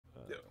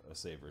a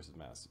save versus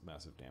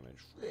massive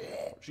damage.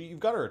 You've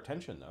got her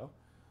attention though.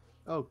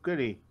 Oh,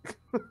 goody.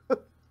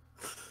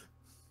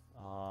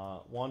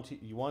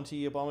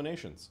 Yuan-ti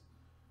abominations.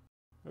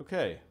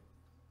 Okay.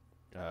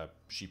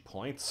 She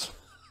points.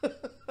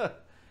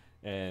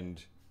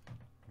 And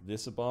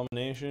this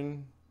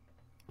abomination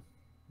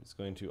is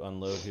going to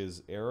unload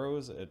his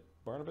arrows at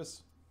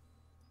Barnabas.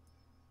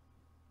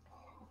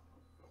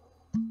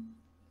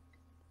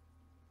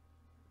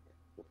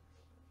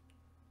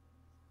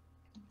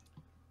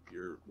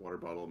 Your water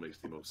bottle makes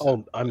the most.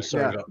 Oh, I'm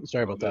sorry. Yeah.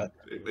 Sorry about that.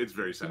 It's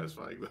very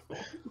satisfying, though.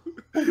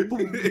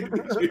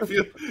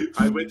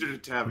 I went to the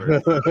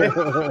tavern.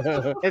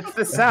 It's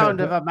the sound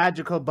of a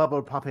magical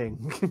bubble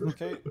popping.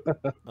 Okay.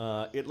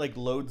 It like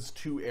loads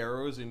 2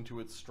 arrows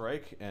into its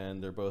strike,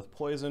 and they're both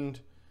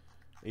poisoned.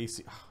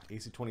 AC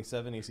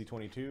 27, AC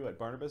 22 at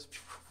Barnabas.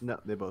 No,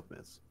 they both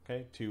miss.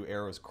 Okay. 2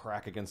 arrows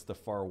crack against the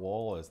far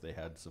wall as they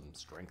had some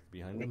strength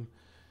behind them.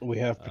 We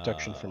have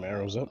protection from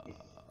arrows up.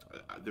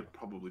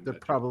 They're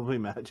probably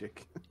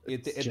magic.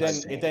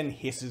 It then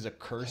hisses a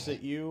curse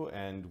at you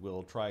and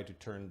will try to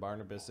turn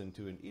Barnabas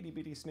into an itty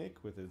bitty snake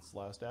with its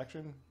last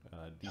action.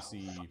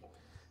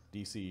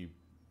 DC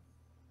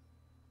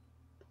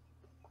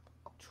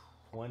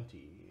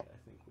 20, I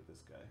think, with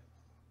this guy.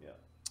 Yeah.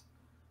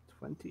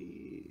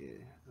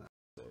 20.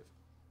 Save.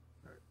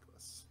 All right,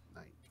 plus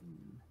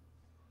 19.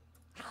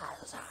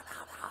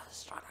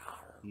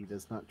 He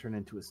does not turn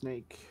into a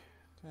snake.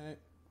 Okay.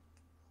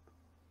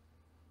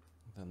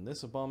 Then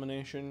this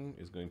abomination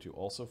is going to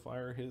also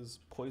fire his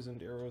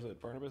poisoned arrows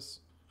at Barnabas.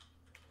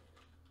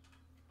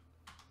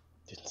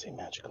 Didn't say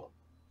magical.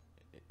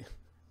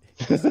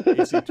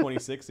 AC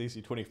 26,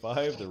 AC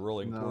 25, they're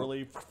rolling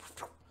poorly.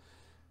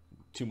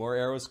 2 more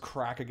arrows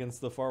crack against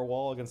the far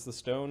wall, against the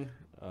stone.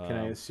 Can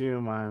I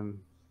assume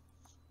I'm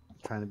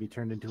trying to be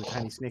turned into a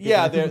tiny snake?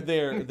 Yeah,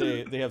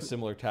 they have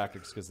similar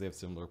tactics because they have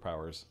similar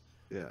powers.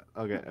 Yeah,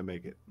 okay, I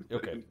make it.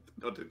 Okay.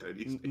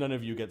 None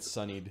of you get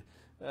sunnied.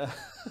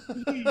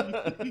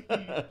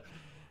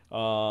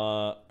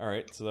 All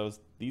right, so that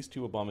was these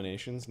 2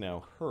 abominations.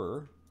 Now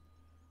her.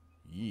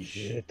 Yeesh.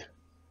 Shit.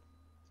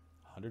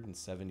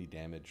 170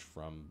 damage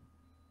from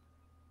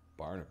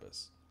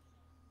Barnabas.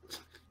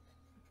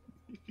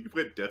 You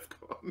went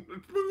DEFCON.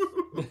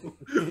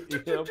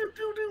 Yep.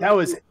 That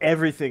was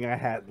everything I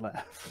had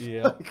left.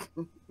 Yeah.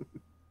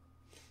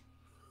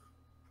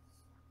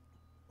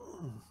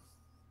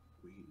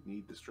 We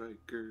need the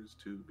strikers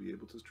to be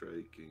able to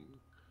striking.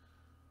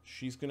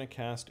 She's going to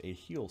cast a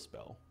heal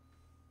spell.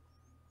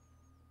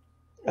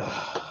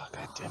 Oh,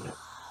 God damn it.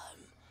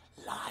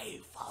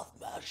 Life of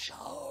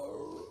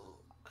Mashal.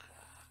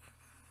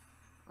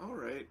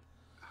 Alright.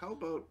 How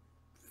about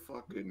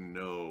fucking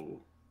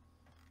no?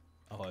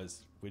 Oh,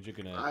 is Widget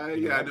going to...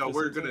 yeah, no,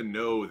 we're going to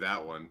know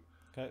that one.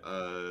 Okay.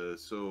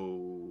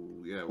 So,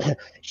 yeah.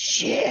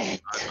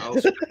 Shit!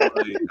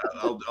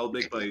 I'll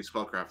make my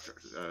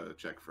spellcraft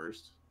check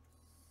first.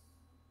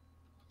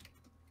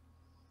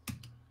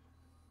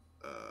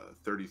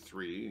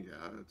 33,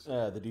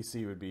 yeah. The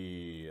DC would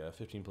be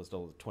 15 plus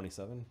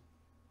 27.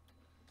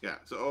 Yeah.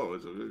 So,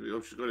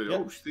 she's going to.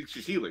 Oh, she thinks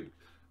she's healing.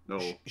 No.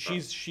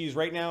 She's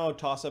right now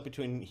toss up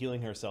between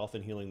healing herself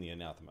and healing the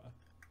anathema.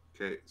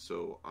 Okay,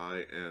 so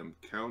I am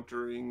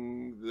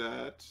countering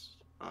that.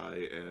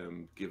 I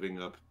am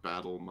giving up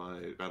battle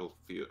mind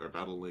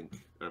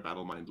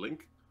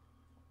link.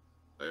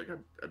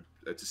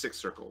 It's a 6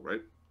 circle,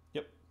 right?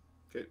 Yep.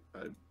 Okay.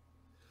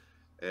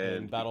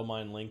 And Battle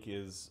Mind Link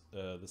is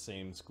the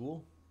same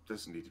school?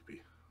 Doesn't need to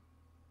be.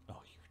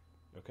 Oh,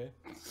 you're okay.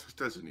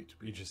 Doesn't need to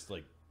be. You just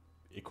like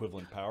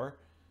equivalent power?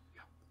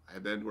 Yeah.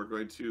 And then we're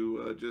going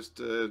to just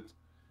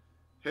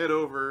head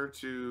over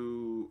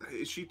to.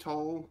 Is she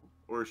tall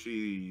or is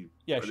she?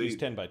 Yeah, she's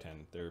 10 by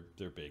 10.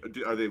 They're big.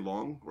 Are they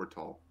long or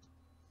tall?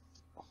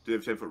 Do they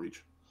have 10-foot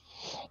reach?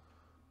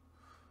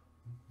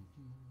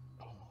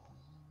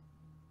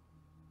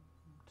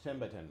 10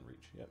 by 10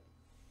 reach. Yep.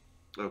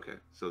 Okay,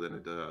 so then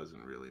it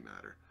doesn't really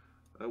matter.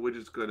 We're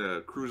just going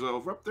to cruise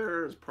over up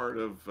there as part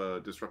of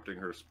disrupting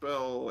her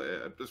spell.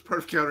 As part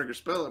of countering her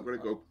spell, I'm going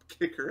to go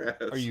kick her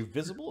ass. Are you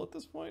visible at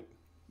this point?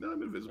 No,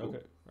 I'm invisible.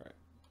 Okay, all right.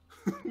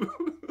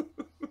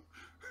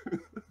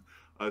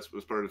 As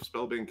part of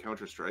Spellbang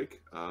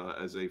Counter-Strike,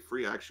 as a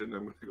free action,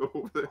 I'm going to go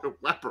over there and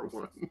whap her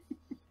one.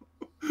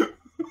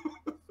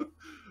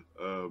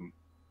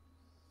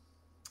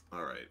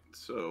 All right,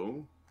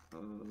 so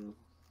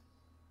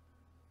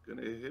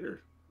gonna hit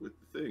her with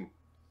the thing.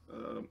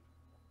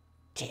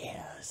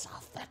 Tears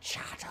of the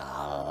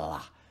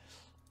Chattel.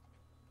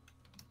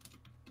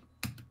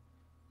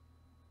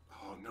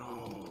 Oh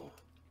no!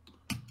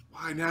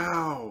 Why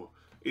now?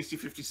 AC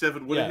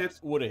 57 would have hit.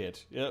 Would have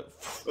hit. Yep.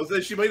 Oh,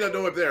 then she might not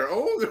know I'm there.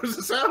 Oh, there was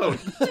a sound.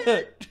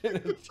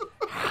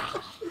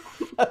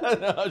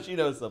 No, she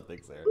knows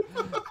something's there.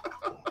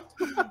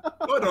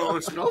 Oh no,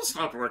 the spell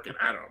stopped working.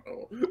 I don't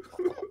know.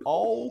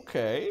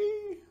 Okay.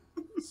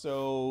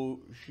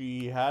 So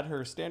she had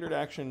her standard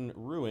action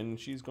ruin.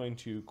 She's going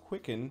to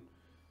quicken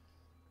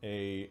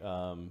a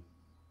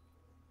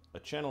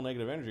channel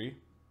negative energy.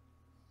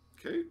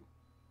 Okay.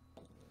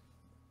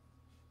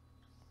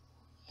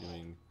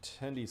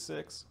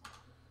 10d6.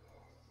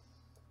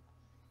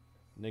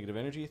 Negative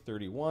energy,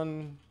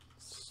 31.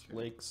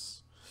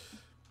 Slake's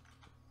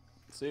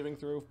saving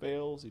throw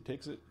fails. He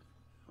takes it.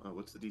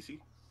 What's the DC? Give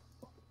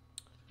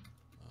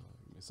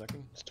me a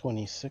second. It's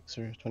 26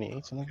 or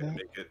 28, something like Can't that.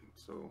 make it.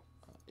 So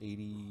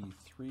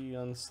 83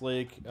 on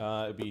Slake.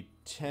 It'd be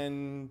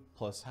 10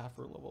 plus half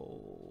her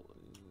level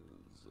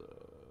is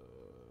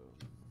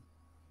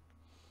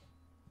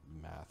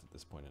math at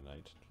this point of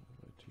night.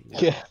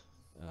 Yeah.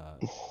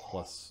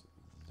 Plus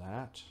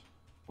that.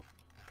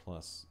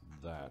 Plus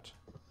that.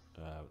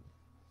 Let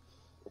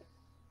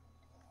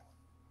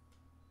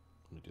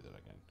me do that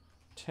again.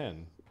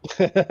 10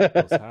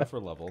 plus half her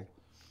level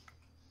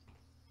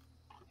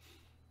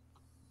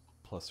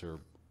plus her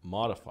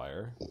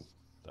modifier.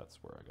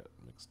 That's where I got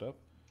mixed up.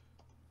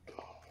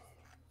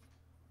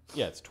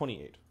 Yeah, it's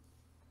 28.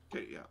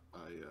 okay, yeah.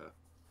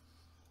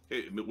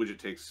 Widget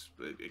takes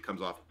it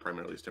comes off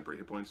primarily as temporary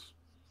hit points.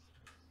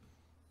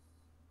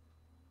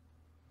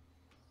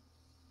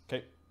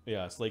 Okay.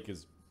 Yeah, Slake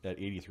is at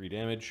 83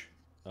 damage,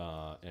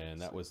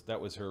 and that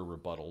was her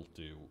rebuttal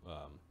to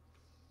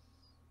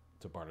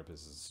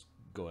Barnabas's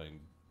going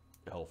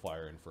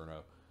Hellfire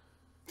Inferno.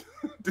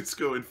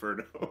 Disco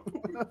Inferno.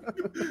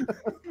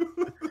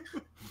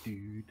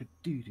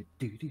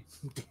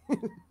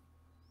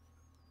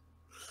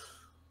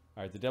 All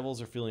right, the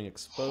devils are feeling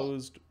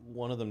exposed.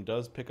 One of them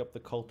does pick up the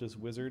cultist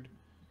wizard,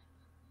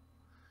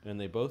 and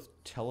they both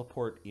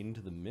teleport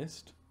into the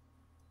mist.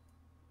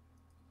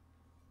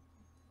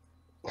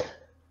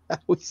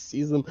 We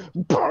sees them.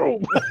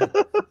 Boom!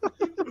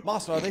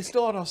 Master, are they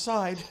still on our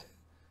side?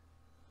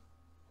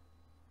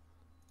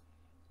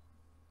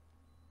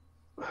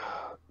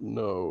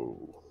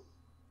 No.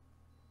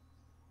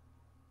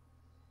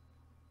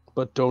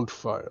 But don't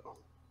fire.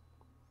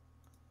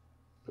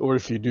 Or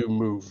if you do,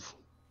 move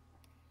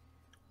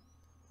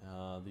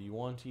The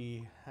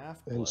Yuan-ti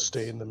half and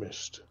stay in the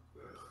mist.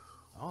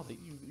 Oh,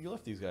 you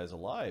left these guys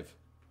alive.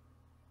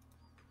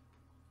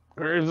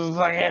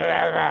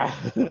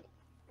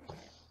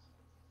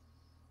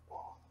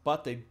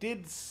 But they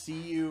did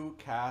see you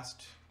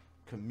cast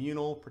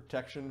communal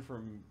protection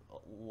from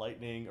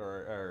lightning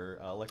or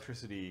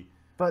electricity.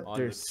 But on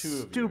they're the two of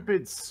you.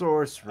 stupid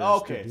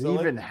sorcerers Okay, didn't so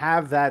even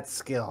have that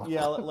skill.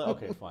 Yeah,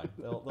 okay, fine.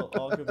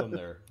 I'll give them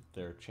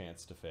their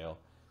chance to fail.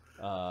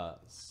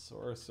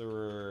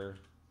 Sorcerer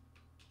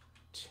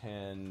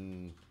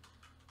 10.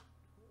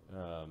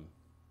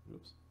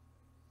 Oops.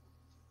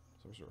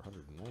 Sorcerer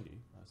 190.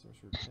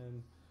 Sorcerer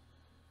 10.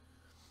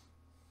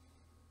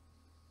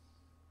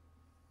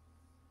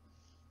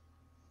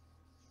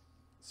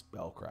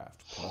 Spellcraft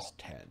plus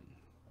 10.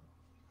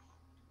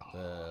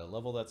 The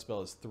level of that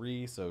spell is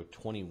 3, so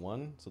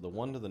 21. So the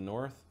one to the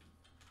north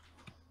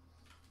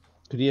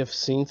Could he have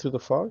seen through the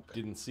fog?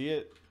 didn't see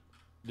it,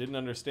 didn't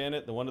understand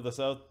it. The one to the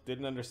south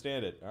didn't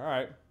understand it. All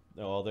right.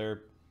 Well,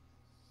 they're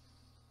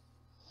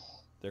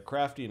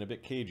crafty and a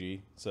bit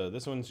cagey. So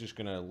this one's just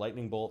gonna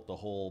lightning bolt the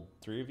whole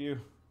three of you.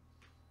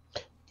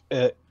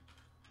 But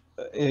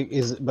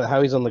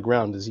how he's on the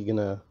ground, is he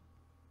gonna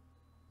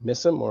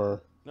miss him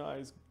or? No,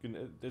 he's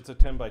gonna. It's a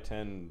 10 by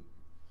 10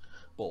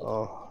 bolt.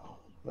 Oh,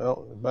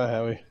 well, bye,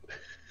 Howie.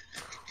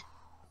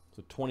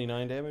 So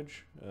 29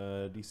 damage.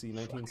 DC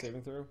 19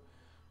 saving throw.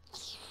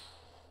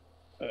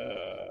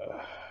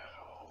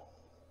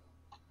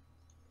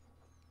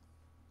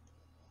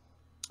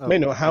 Wait,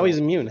 no, Howie's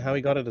immune.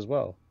 Howie got it as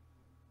well.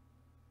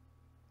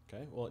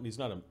 Okay. Well, he's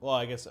not. Well,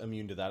 I guess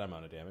immune to that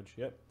amount of damage.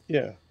 Yep.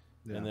 Yeah.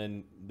 Yeah. And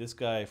then this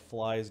guy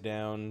flies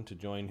down to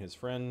join his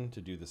friend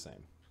to do the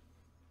same.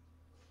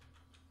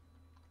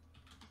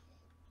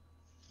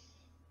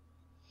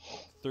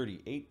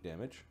 $38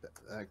 damage.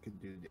 That could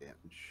do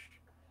damage.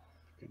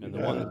 And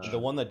the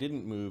one that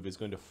didn't move is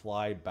going to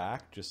fly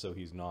back just so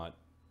he's not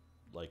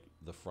like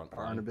the front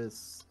line.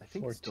 Barnabas, I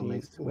think, 14. still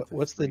makes it with a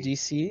What's the 3.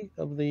 DC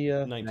of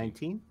the?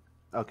 19.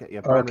 Okay,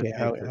 yeah. Oh, Barnabas okay,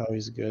 takes it.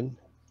 Howie's good.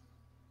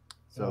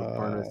 So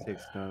Barnabas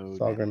takes no.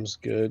 Thogrim's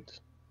good.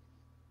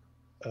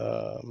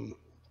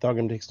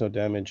 Thogrim takes no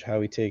damage.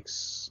 Howie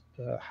takes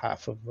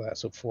half of that,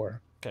 so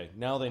 4. Okay,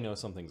 now they know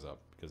something's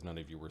up because none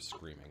of you were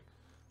screaming.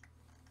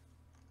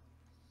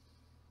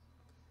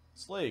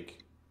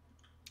 Slake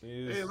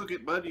is... Hey, look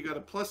at Bud. You got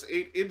a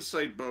 +8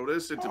 insight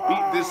bonus, and to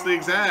beat this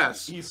thing's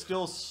ass. He's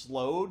still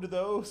slowed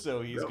though,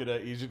 so he's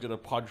just gonna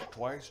punch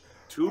twice.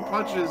 2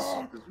 punches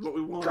is what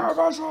we want. Give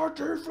us our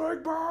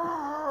tiefling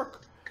back!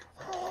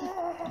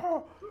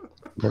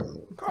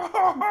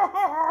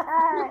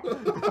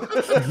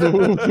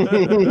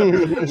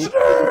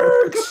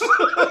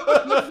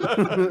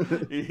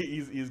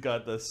 Snakes! he's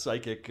got the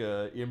psychic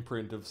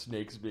imprint of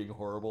snakes being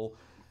horrible.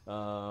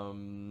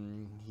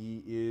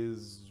 He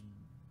is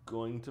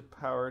going to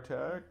power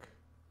attack.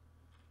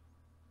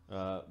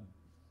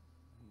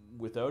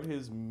 Without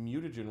his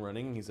mutagen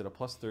running, he's at a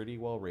 +30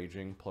 while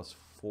raging,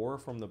 +4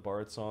 from the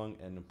Bard Song,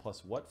 and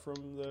plus what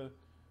from the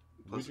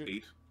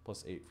widget?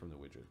 +8. +8 from the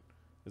widget.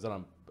 Is that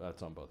on?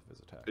 That's on both of his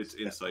attacks. It's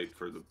insight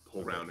for the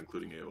whole round,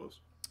 including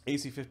AOs.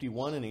 AC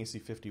 51 and AC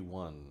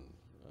 51,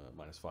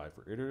 -5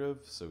 for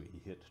iterative, so he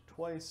hit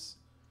twice.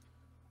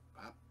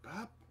 Bop,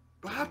 bop,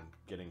 bop.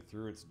 Getting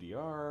through its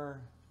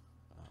DR.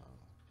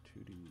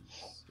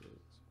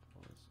 2d6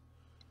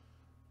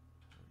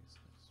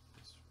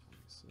 plus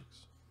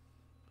 46.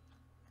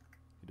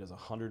 He does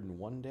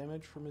 101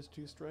 damage from his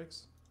 2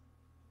 strikes.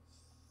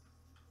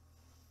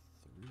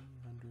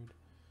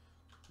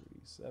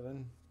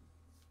 337.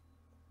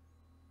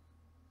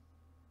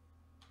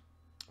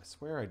 I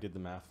swear I did the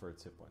math for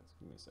its hit points.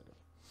 Give me a second.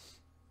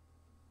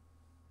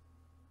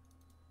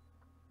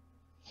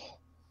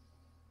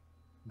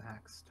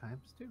 Max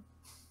times 2.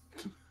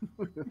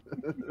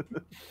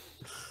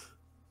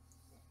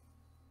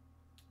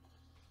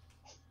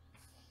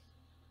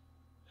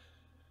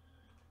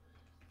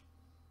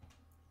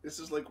 This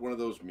is like one of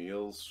those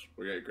meals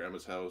where you're at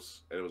grandma's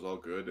house and it was all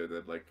good, and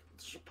then like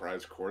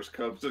surprise course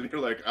comes and you're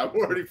like, I'm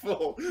already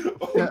full.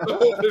 Oh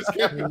no, there's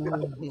Yeah,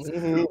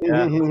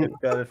 it's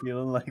got a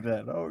feeling like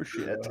that. Oh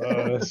shit.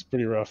 That's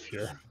pretty rough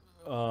here.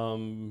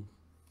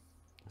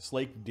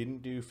 Slake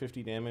didn't do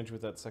 50 damage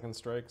with that second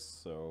strike,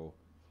 so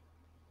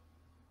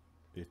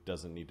it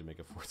doesn't need to make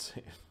a fort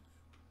save.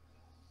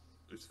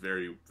 It's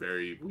very,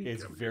 very weak.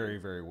 It's very,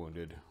 very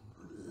wounded.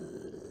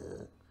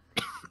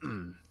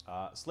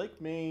 Slake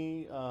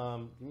may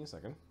give me a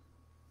second.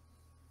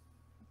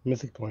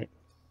 Mythic point.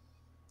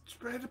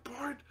 Spread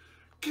apart.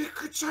 Kick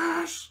its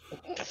ass.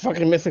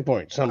 Fucking mythic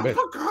point, son of a I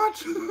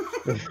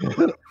bitch.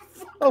 forgot.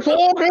 Oh,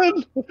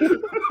 Thogrim!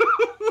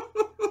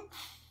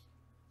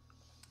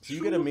 So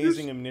you get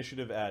amazing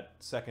initiative at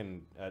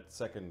second Yeah.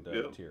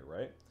 tier,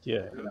 right?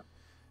 Yeah.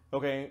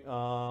 Okay,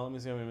 let me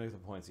see how many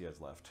mythic points he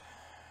has left.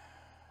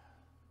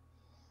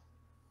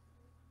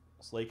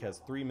 Slake has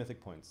 3 mythic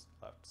points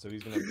left, so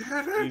he's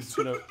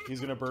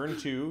gonna burn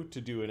 2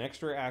 to do an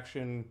extra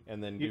action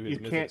and then do You his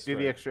mythic can't do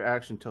the strike. extra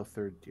action till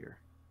 3rd tier.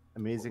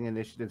 Amazing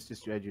initiatives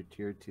just add your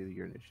tier to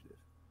your initiative.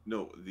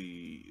 No,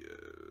 the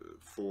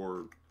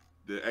for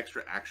the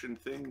extra action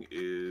thing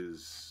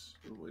is.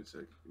 Oh, wait a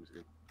second. Give me a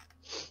second.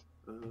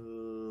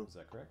 Is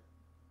that correct?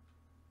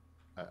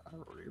 I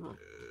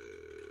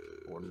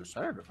wouldn't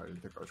decide if I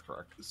didn't think I was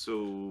correct.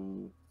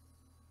 So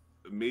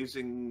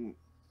amazing.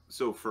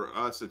 So for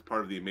us, it's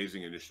part of the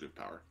amazing initiative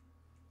power.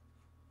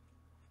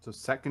 So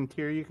 2nd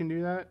tier you can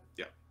do that?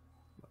 Yeah.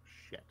 Oh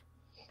shit.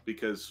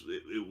 Because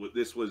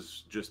this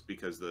was just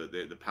because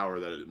the power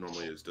that it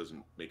normally is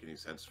doesn't make any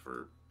sense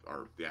for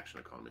the action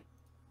economy.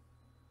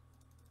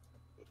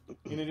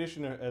 In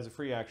addition, as a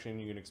free action,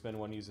 you can expend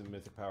 1 using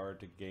mythic power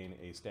to gain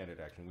a standard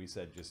action. We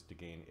said just to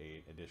gain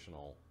a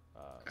additional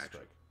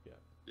strike. Yeah.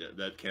 Yeah,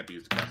 that can't be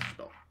used to cast a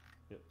spell.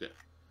 Yep. Yeah.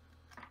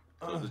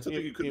 So it's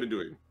something you could have been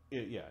doing.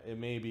 It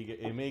may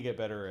get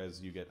better as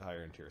you get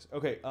higher in tiers.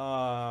 Okay,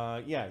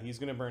 yeah, he's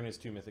gonna burn his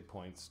 2 mythic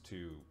points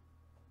to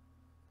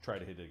try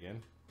to hit it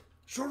again.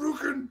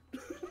 Shoryuken!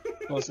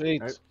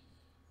 +8. Right.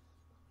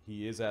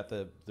 He is at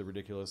the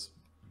ridiculous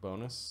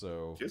bonus,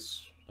 so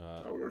Yes.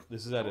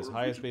 this is at his Power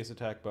highest Widget. base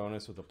attack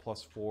bonus with a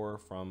 +4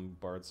 from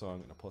Bard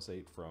Song and a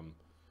 +8 from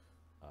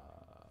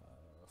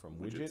Widget.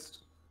 Widgets.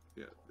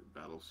 Yeah,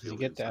 battle Does he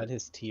get to add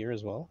his tier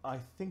as well? I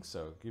think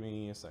so. Give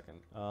me a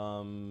second.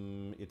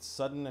 It's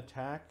sudden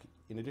attack.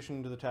 In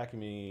addition to the attack, you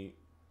may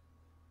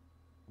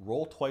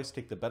roll twice,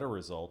 take the better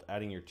result,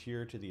 adding your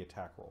tier to the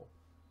attack roll.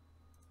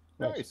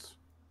 Nice.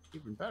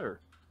 Even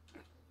better.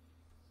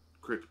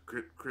 Crit,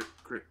 crit, crit,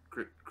 crit,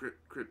 crit, crit,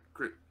 crit,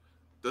 crit.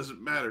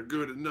 Doesn't matter.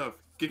 Good enough.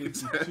 Kick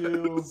its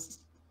 52. ass.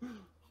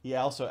 He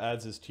also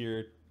adds his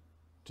tier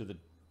to the...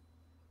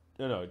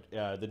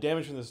 the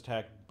damage from this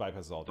attack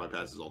bypasses all damage.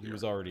 Bypasses all He damage.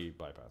 was already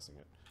bypassing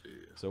it. Yeah.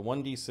 So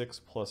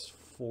 1d6 plus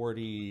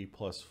 40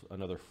 plus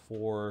another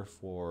 4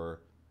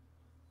 for...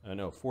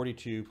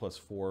 42 plus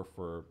 4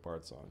 for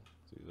Bard Song.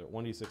 So he's at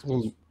 1d6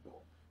 plus...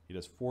 He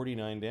does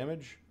 49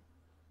 damage.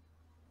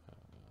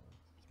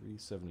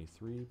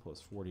 373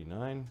 plus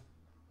 49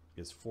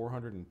 is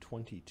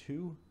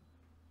 422.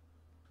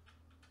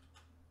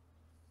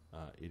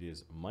 It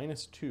is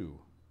 -2.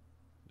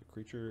 The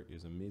creature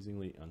is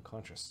amazingly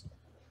unconscious.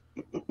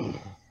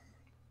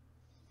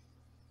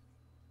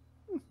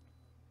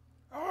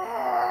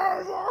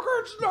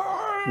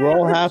 We're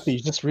all happy.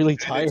 He's just really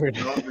tired.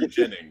 It's not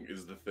regenning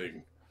is the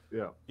thing.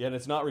 Yeah. Yeah, and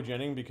it's not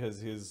regenning because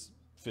his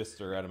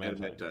fists are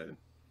adamantine. Adamantine.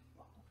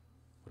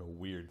 What a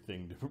weird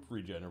thing to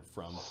regenerate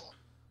from.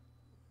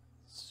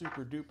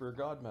 Super duper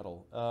god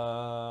metal.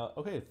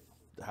 Okay,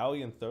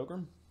 Howie and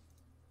Thogrim.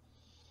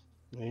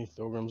 Hey,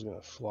 Thogrim's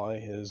gonna fly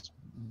his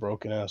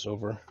broken ass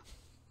over.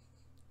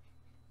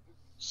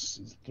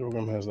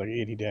 Thogrim has like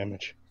 80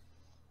 damage.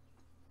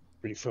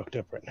 Pretty fucked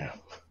up right now.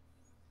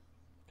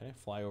 Okay,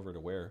 fly over to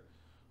where?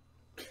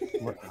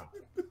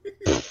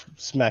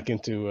 Smack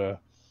into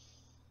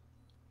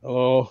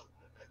hello.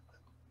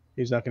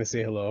 He's not gonna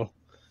say hello.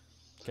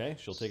 Okay,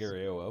 she'll take her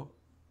AOO.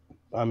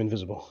 I'm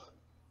invisible.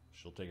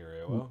 She'll take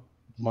her AOO.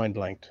 Mind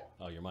blanked.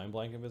 Oh, your mind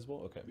blank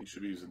invisible? Okay. You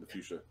should be using the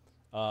fuchsia.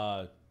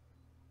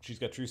 She's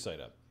got true sight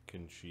up.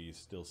 Can she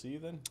still see you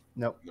then?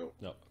 Nope. No.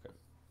 No, okay.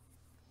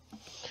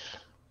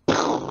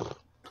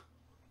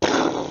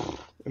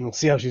 And we'll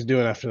see how she's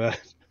doing after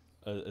that.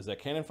 Is that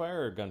cannon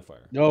fire or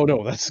gunfire? No,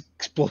 no, that's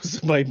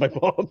explosive. My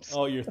bombs.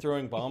 Oh, you're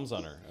throwing bombs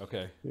on her.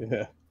 Okay.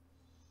 Yeah.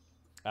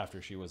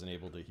 After she wasn't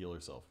able to heal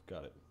herself.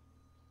 Got it.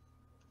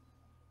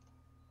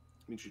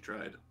 I mean, she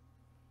tried.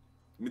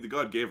 I mean, the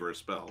god gave her a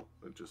spell.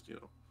 It just, you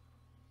know.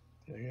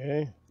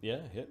 Okay.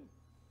 Yeah, hit.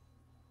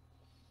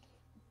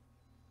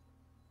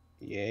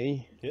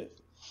 Yay.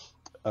 Hit.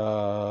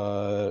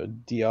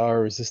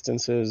 DR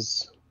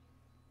resistances.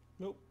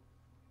 Nope.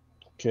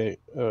 Okay.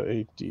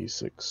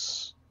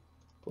 8d6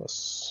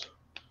 plus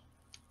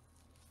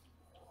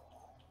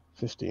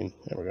 15.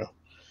 There we go.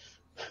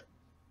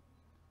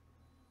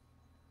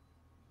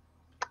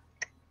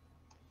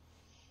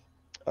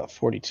 Uh,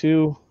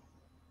 42.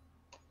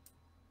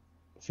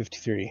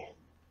 53.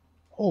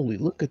 Holy,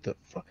 look at the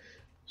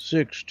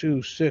 6,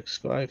 2, 6,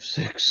 5,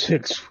 6,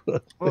 6.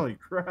 Holy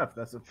crap,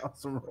 that's an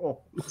awesome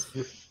roll.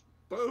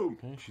 Boom.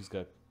 Okay, she's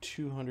got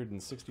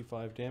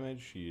 265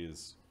 damage. She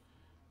is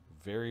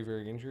very,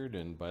 very injured,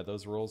 and by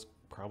those rolls,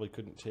 probably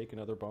couldn't take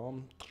another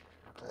bomb.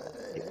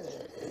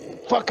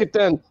 Fuck it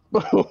then.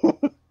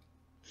 Okay.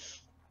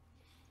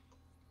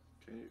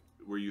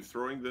 Were you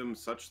throwing them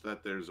such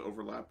that there's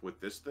overlap with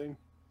this thing?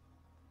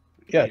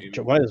 Yeah,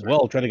 might as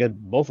well try to get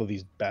both of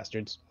these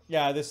bastards.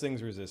 Yeah, this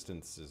thing's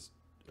resistance is...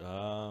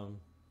 Does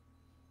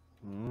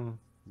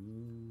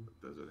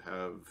it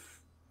have...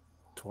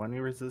 20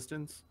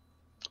 resistance?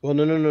 Well,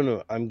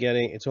 no.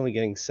 It's only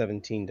getting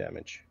 17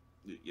 damage.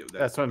 Yeah,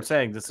 That's what I'm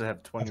saying. Does it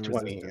have 20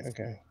 20, resistance?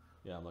 okay.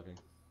 Yeah, I'm looking.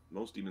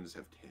 Most demons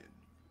have 10.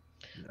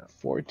 No.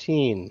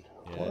 14.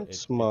 Yeah,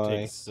 What's it my...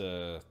 takes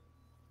 7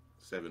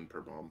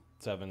 per bomb.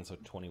 7, so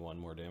 21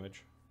 more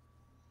damage.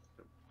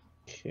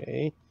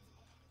 Okay.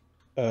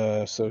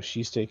 So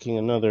she's taking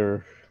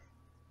another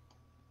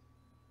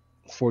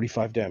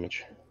 45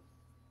 damage.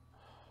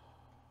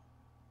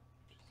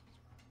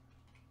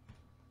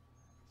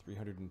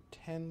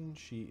 310.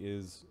 She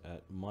is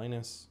at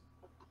minus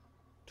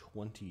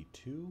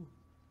 22.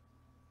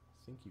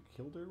 I think you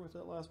killed her with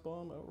that last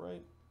bomb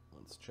outright.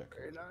 Let's check.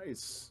 Very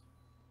nice.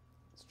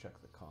 Let's check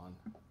the con.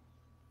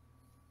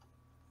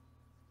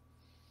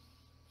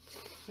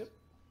 Yep.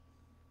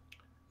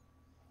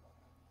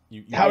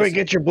 How do I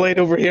get your blade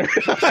over here?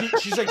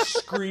 She's like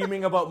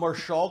screaming about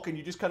Marshal, and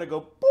you just kind of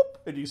go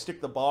boop, and you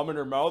stick the bomb in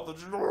her mouth. And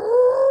just,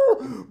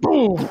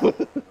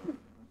 Boom!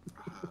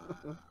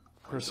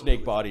 her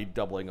snake body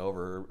doubling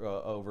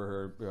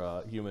over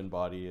her human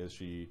body as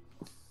she.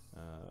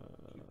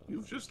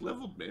 You've just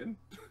leveled, man.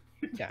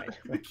 Yeah.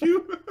 Thank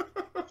you.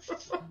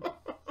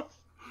 I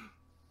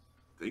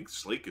think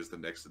Slake is the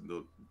next in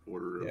the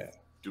order of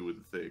doing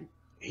the thing.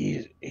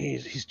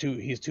 He's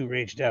too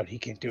raged out. He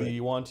can't do The it.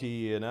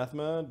 Yuan-ti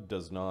anathema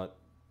does not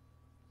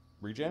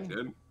regen.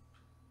 10.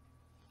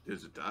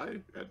 Does it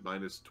die at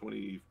minus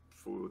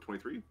 24,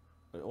 23?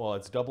 Well,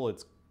 it's double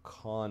its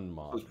con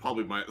mod. It's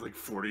probably like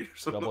 40 or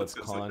something. Double its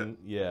like con. that.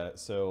 Yeah,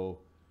 so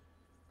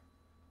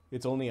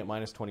it's only at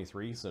minus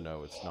 23, so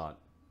no, it's not.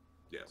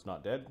 Yeah. It's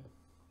not dead.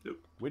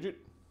 Nope. Widget.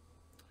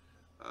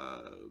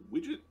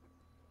 Widget.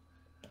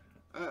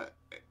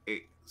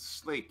 Hey,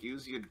 Slake,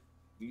 use your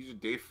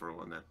day throw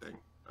on that thing.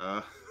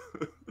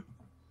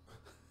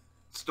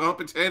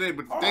 Stomp its head in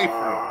with day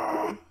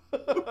throw.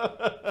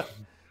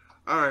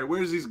 Alright,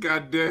 where's these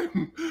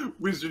goddamn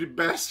wizardy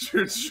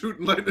bastards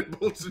shooting lightning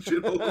bolts at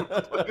you all over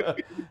the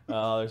place?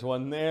 There's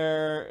one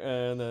there,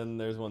 and then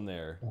there's one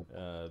there.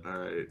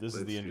 Alright. This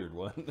is the injured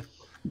one.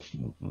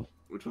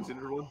 Which one's the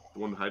injured one? The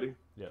one hiding?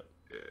 Yeah.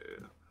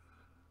 Yeah.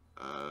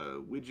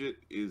 Widget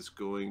is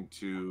going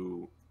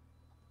to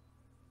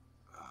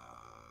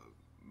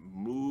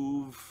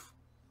move,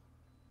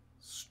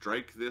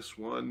 strike this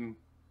one,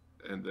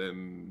 and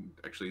then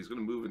actually he's going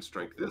to move and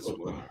strike this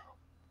one,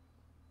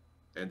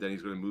 and then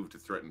he's going to move to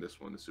threaten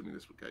this one, assuming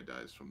this guy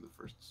dies from the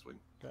first swing.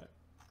 Okay.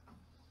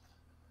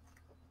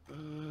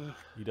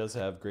 He does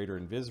have greater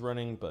invis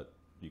running, but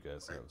you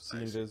guys have see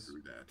invis.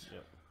 Through that.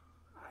 Yep.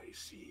 I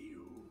see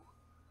you.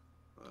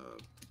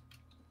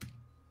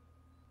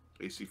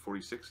 AC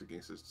 46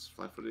 against his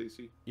flat-foot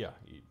AC. Yeah,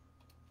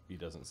 he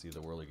doesn't see the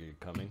whirligig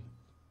coming.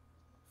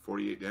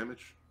 48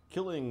 damage.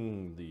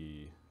 Killing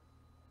the...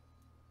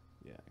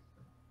 Yeah.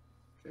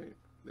 Okay.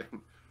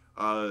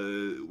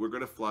 We're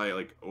gonna fly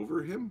like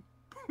over him.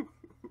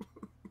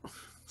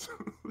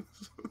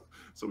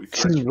 so we.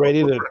 He's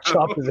ready to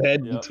chop his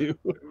head in two.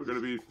 We're gonna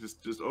be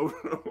just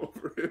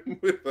over him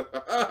with.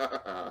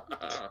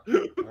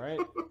 All right.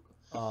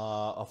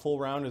 A full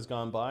round has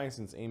gone by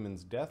since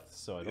Eamon's death,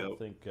 so I don't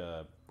think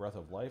Breath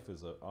of Life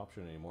is an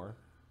option anymore.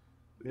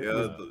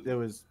 It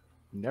was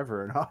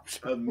never an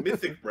option. A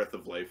mythic Breath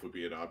of Life would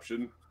be an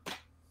option.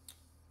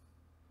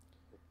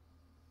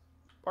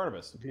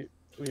 Barnabus.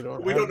 We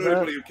don't know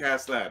anybody who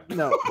cast that.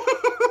 No.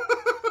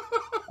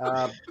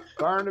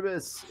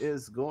 Barnabas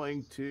is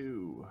going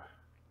to...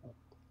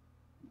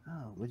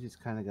 Oh, we just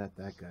kind of got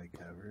that guy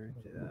covered.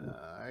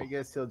 I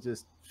guess he'll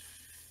just...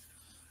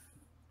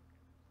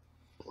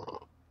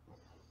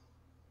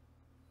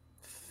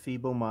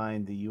 Feeble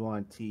Mind the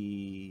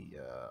Yuan-ti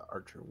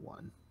Archer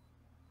 1.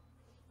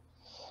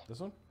 This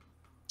one?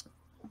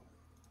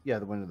 Yeah,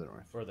 the one to the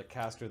north. Or the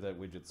caster that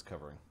Widget's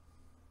covering?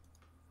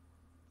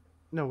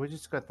 No, we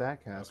just got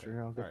that caster. Okay,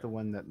 I'll get alright. the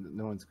one that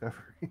no one's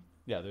covering.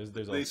 Yeah, there's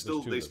They there's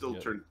still two they of still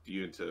them, turn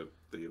you into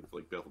the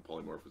like baleful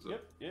polymorphism.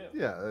 Yep, yeah.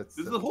 Yeah, that's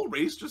Does the whole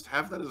race just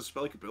have that as a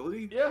spell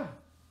ability? Yeah.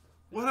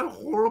 What a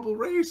horrible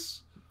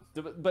race!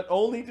 But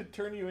only to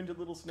turn you into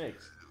little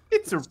snakes.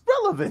 it's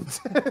irrelevant.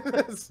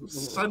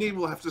 Sunny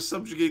will have to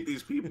subjugate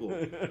these people.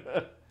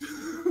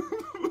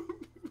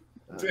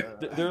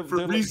 They're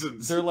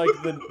reasons. They're like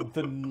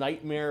the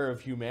nightmare of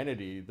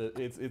humanity.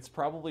 It's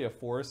probably a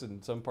force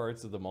in some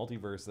parts of the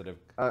multiverse that have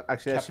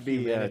Actually, that kept should be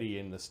humanity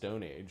in the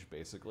Stone Age,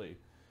 basically.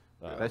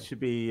 that should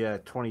be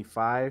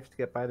 25 to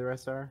get by the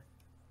SR.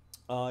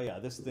 Yeah,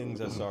 this thing's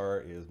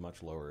SR is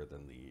much lower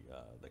than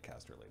the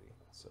caster lady.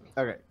 So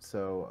Okay,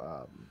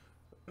 so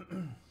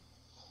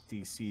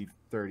DC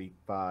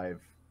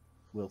 35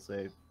 will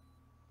save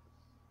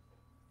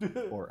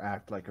or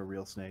act like a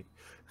real snake.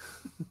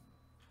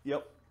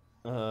 yep.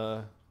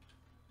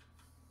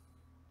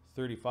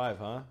 35,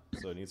 huh?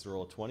 So it needs to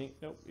roll a 20.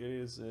 Nope, it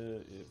is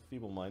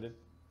feeble-minded.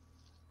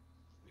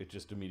 It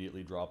just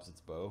immediately drops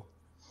its bow.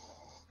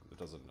 It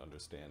doesn't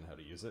understand how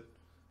to use it.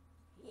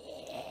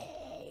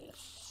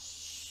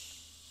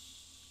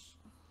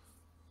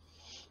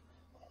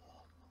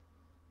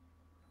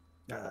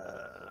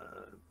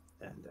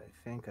 And I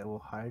think I will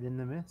hide in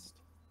the mist.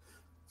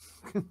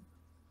 The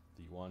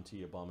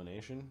Yuan-ti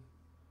abomination.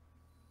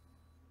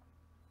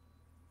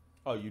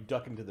 Oh, you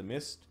duck into the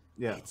mist?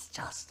 Yeah. It's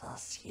just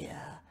us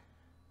here.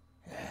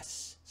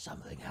 Yes,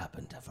 something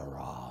happened to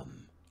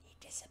Varram. He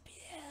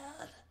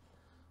disappeared.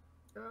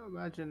 Oh,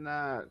 imagine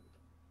that.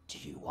 Do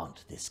you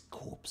want this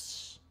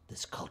corpse?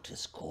 This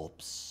cultist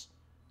corpse?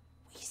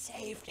 We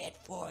saved it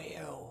for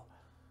you.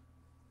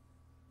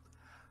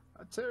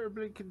 How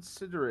terribly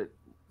considerate.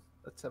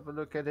 Let's have a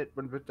look at it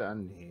when we're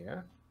done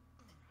here.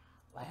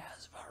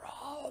 Where's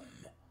Varram?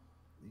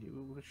 You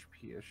will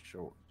appear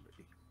shortly.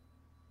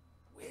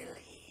 Will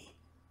he?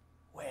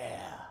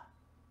 Where?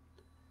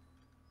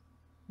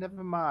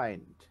 Never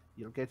mind.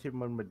 You'll get him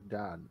when we're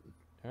done.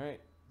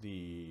 Alright.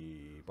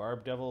 The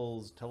Barb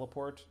Devils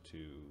teleport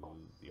to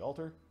the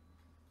altar.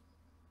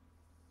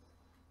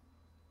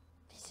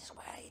 This is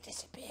where he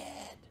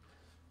disappeared.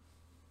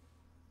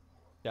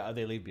 Yeah,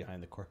 they leave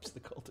behind the corpse of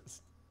the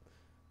cultist.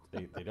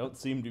 They don't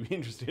seem to be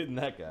interested in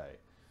that guy.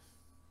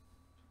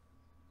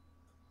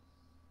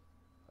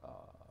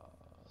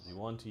 The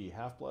Yuan-ti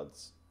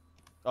half-bloods.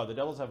 Oh, the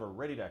devils have a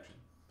ready to action.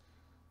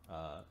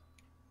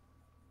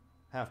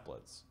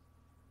 Half-bloods.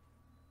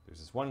 There's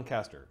this one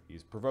caster.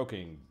 He's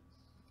provoking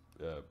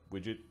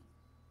Widget.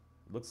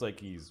 Looks like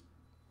he's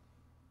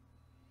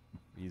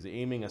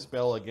aiming a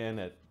spell again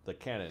at the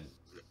cannon.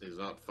 He's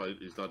not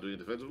doing it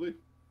defensively.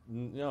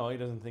 No, he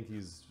doesn't think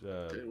he's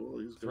Okay, well,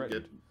 he's gonna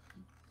threatened. get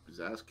his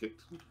ass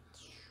kicked.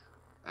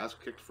 Ass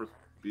kicked for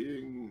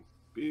being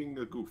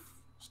a goof.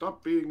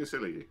 Stop being a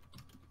silly.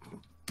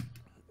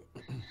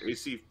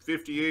 AC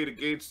 58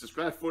 against the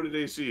flat-footed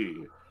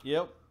AC.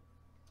 Yep.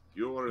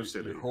 You're a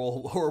silly. Your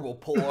whole horrible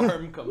pole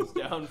arm comes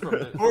down from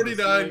the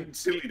 49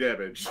 silly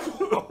damage.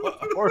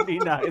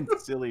 49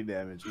 silly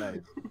damage.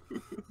 Nice.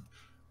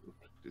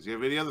 Does he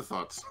have any other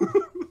thoughts? Well,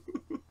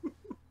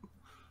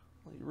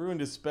 he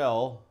ruined his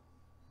spell,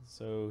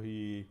 so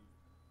he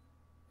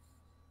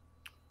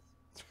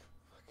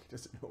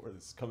doesn't know where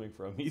this is coming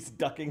from. He's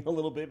ducking a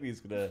little bit. He's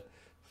gonna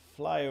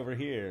fly over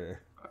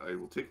here. I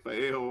will take my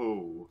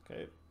AOO.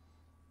 Okay.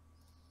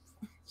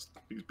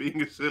 He's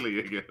being a silly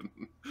again.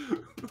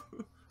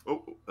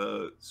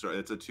 Sorry,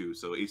 that's a 2,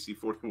 so AC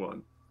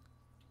 41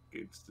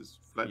 against this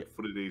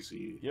flat-footed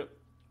AC. Yep.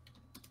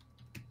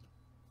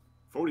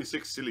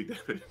 46 silly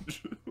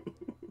damage.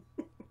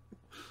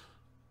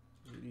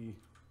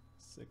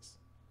 86.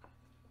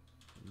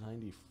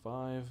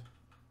 95.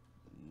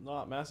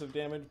 Not massive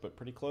damage, but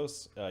pretty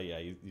close. Yeah,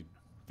 he's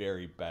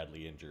very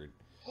badly injured.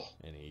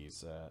 And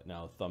he's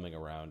now thumbing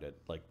around at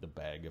like the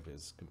bag of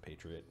his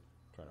compatriot,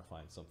 trying to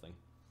find something.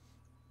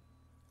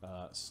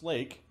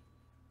 Slake.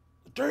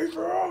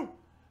 Daver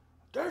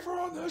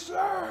on this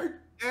side!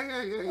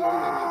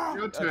 Yeah.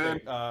 Your turn.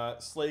 Okay,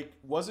 Slake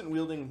wasn't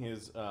wielding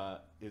his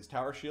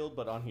tower shield,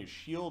 but on his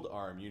shield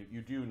arm,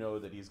 you do know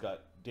that he's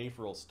got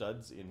Daferal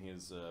studs in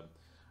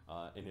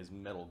his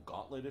metal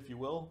gauntlet, if you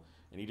will,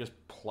 and he just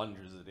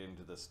plunges it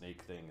into the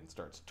snake thing and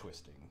starts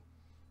twisting.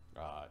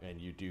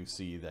 And you do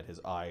see that his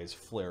eyes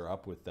flare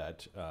up with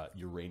that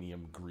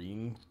uranium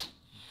green,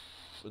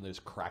 and there's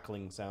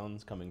crackling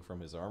sounds coming from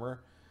his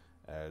armor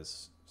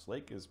as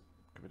Slake is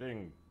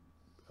committing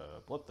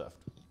blood theft.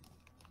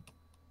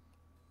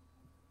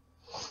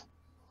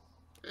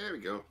 There we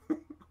go.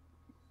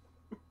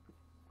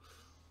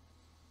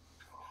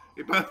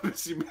 Hey,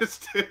 Barnabus, you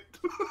missed it.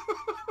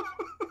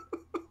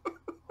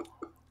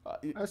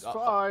 That's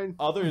fine.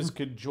 Others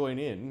could join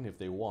in if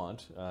they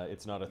want.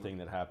 It's not a thing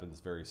that happens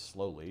very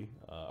slowly,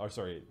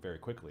 very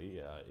quickly.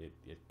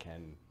 It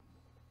can.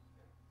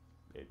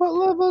 What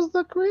level's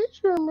the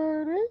creature,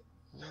 Marty?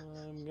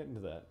 I'm getting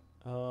to that.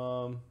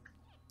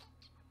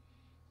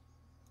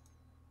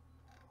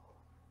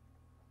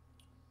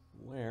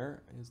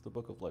 Where is the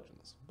Book of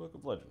Legends? Book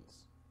of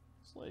Legends.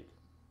 Slake.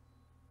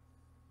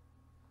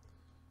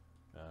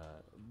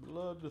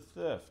 Blood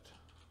theft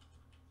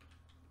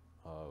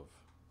of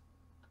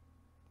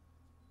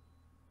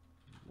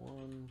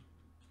Yuan-ti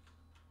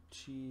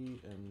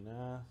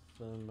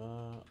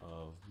anathema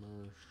of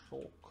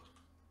Mershulk.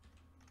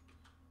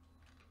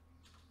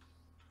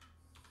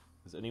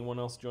 Is anyone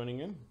else joining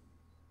in?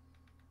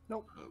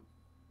 Nope.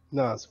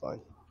 No, that's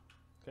fine.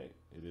 Okay,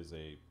 it is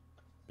a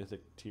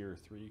mythic tier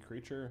 3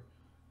 creature.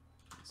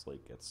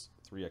 Slate gets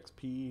 3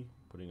 XP,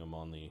 putting him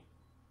on the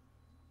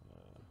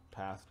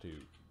path to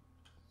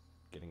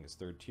getting his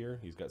 3rd tier.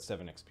 He's got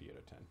 7 XP out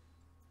of 10.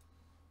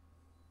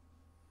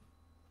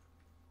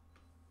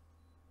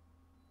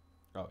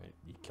 Oh, and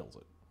he kills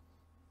it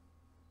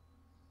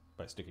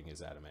by sticking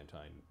his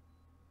adamantine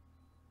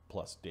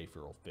plus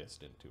Dayferal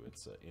fist into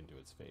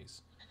its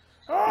face.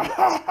 Snakes!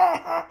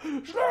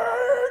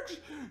 Snakes!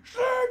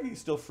 He's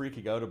still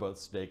freaking out about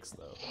snakes,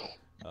 though.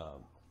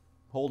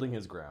 Holding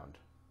his ground.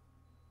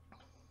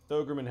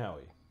 Thogrim and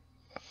Howie.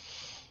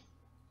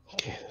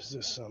 Okay, there's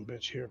this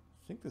bitch here.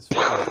 I think this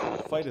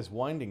fight is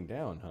winding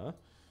down, huh?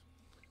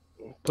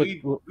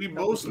 We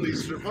mostly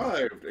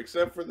survived,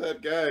 except for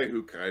that guy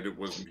who kind of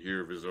wasn't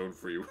here of his own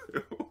free will.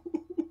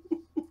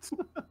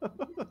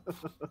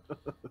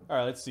 All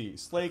right, let's see.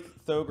 Slake,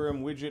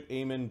 Thogrim, Widget,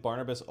 Eamon,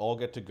 Barnabus all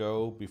get to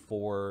go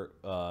before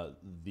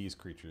these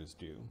creatures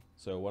do.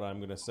 So what I'm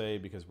going to say,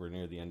 because we're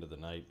near the end of the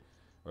night,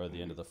 or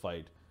the end of the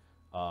fight,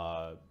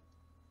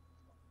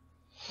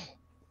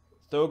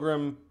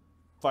 Thogrim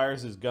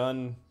fires his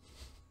gun,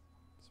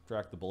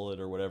 subtract the bullet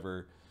or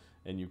whatever,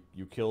 and you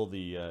kill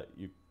the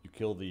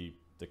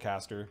the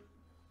caster.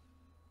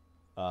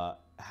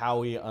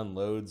 Howie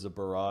unloads a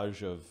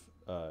barrage of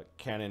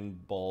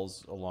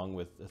cannonballs along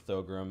with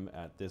Thogrim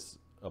at this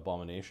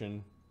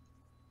abomination.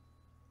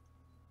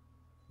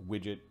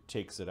 Widget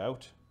takes it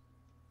out.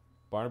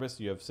 Barnabas,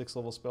 you have 6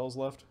 level spells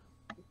left?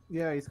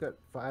 Yeah, he's got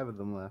 5 of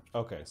them left.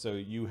 Okay, so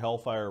you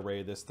Hellfire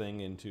Ray this thing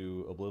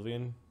into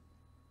oblivion.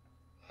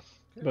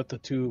 But the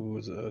 2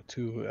 was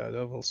 2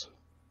 devils.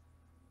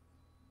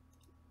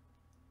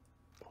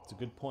 It's a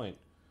good point.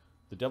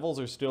 The devils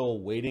are still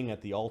waiting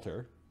at the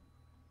altar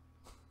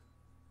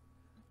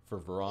for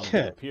Varram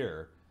to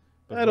appear.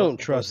 But I don't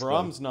trust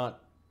Varram's them.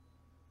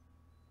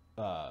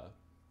 not...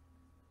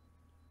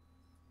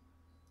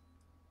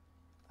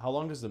 how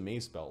long does the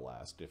maze spell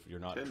last if you're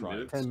not 10 trying?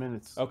 minutes. 10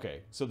 minutes.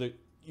 Okay, so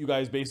you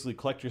guys basically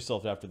collect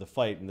yourself after the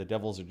fight, and the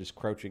devils are just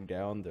crouching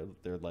down.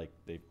 They're like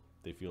they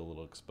feel a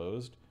little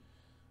exposed.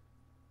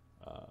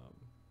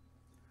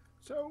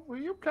 So, were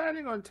you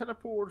planning on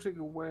teleporting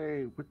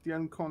away with the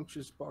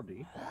unconscious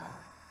body?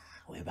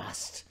 We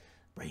must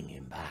bring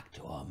him back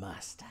to our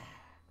master.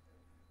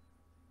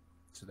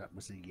 So that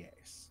was a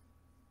yes.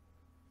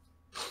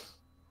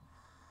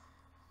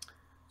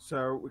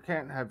 So we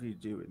can't have you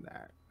doing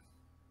that.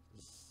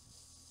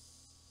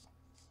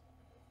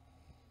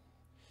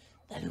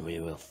 Then we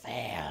will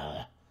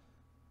fail.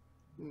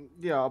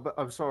 Yeah, but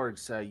I'm sorry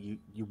to say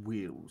you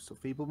will. So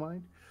feeble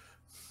mind.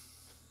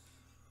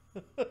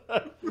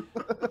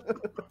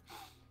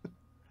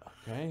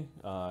 Okay.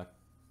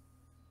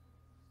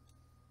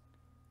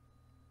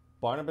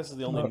 Barnabas is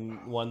the only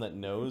one that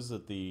knows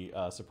that the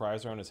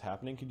surprise round is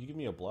happening. Could you give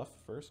me a bluff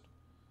first?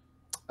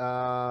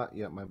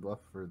 Yeah, my bluff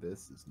for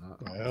this is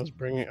not. I was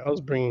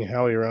bringing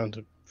Howie around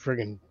to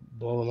friggin'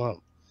 blow him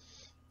up.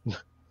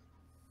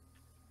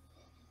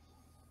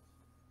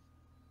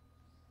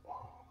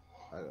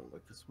 I don't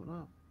look this one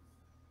up.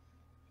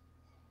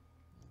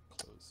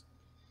 Close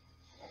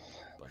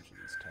a bunch of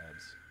these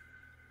tabs.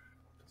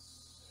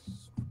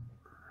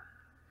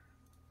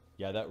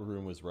 Yeah, that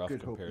room was rough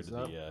Good Hope compared is to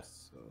up, the.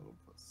 So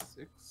plus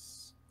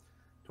 6.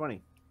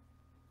 20.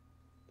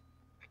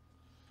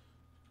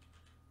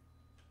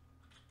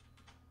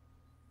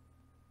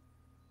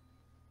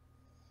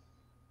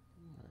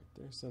 All right,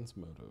 their sense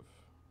motive.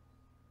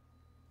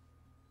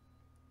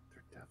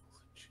 They're devils.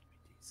 It should be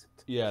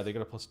decent. Yeah, they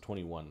got a plus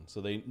 21,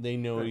 so they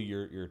know Right.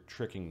 you're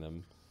tricking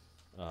them,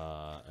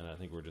 and I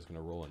think we're just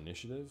gonna roll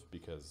initiative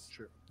because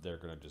Sure. they're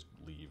gonna just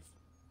leave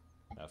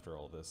after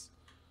all this.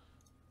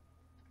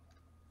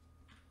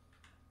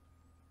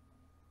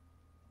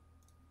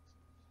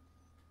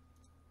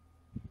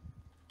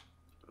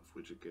 If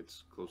Widget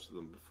gets close to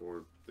them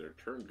before their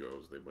turn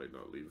goes, they might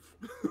not leave.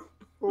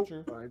 Oh,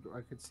 Sure.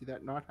 I could see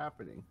that not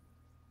happening.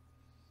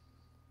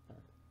 All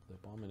right, the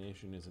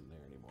abomination isn't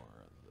there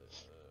anymore.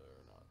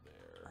 They're not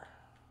there.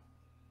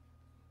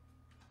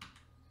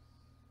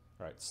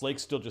 All right,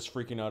 Slake's still just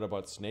freaking out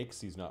about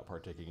snakes. He's not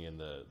partaking in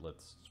the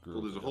let's screw.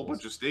 Well, with there's a the whole devils.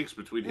 bunch of snakes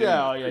between him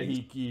Yeah, and yeah,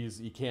 the trees.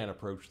 he can't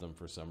approach them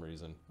for some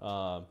reason.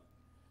 Oh,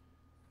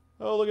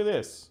 look at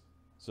this.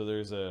 So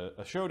there's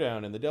a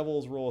showdown, and the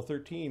devils roll a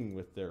 13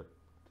 with their.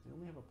 Do they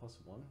only have a plus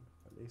 1?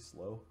 Are they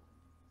slow?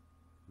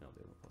 No,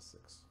 they have a plus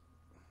 6.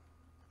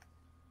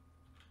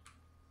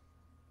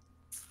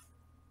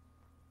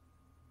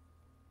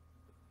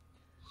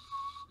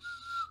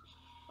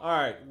 All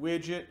right,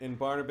 Widget and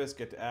Barnabas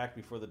get to act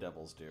before the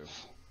devils do.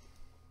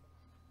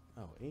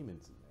 Oh,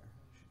 Eamon's in there.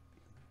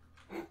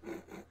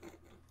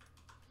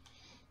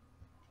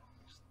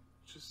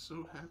 Just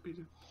so happy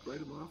to write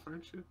him off,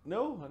 aren't you?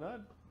 No, I'm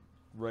not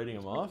writing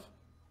him off.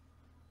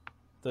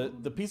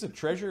 The piece of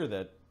treasure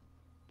that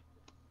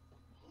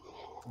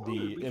the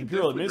we can Imperial definitely bring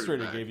it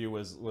Administrator back. gave you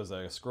was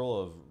a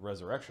scroll of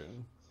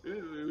resurrection. Yeah,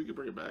 we can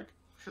bring it back.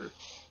 Sure.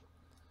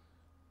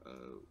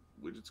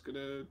 Widget's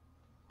gonna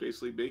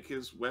basically make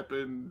his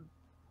weapon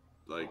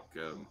like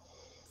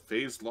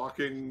phase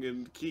locking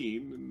and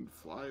keen and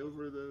fly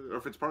over the. Or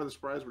if it's part of the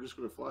surprise, we're just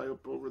gonna fly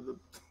up over the.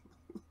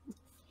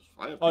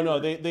 Fly up Oh no,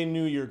 here. they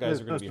knew your guys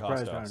Yeah, were going to no be surprise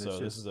hostile, round, so it's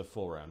this just- is a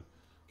full round.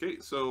 Okay,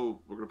 so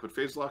we're gonna put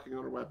phase locking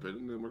on our weapon,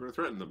 and then we're gonna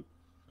threaten them.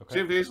 Okay.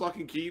 Same phase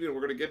locking keen, and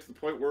we're gonna get to the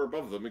point where we're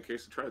above them in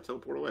case they try to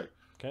teleport away.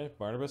 Okay,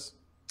 Barnabas.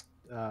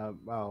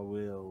 Well,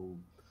 we'll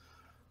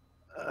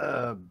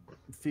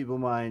feeble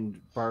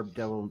mind Barb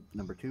Devil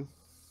number 2.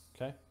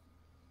 Okay.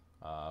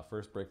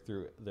 First break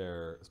through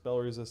their spell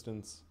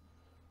resistance.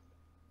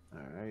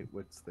 All right,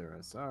 what's their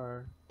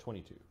SR?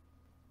 22.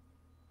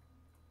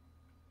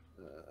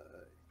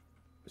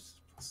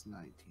 It's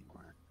 19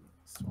 mark.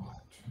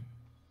 SWAT.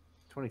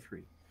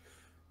 23.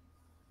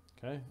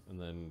 Okay,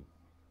 and then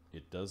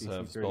it does DC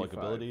have spell-like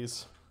 35.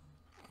 abilities.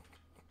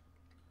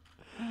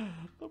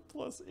 The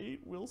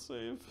 +8 will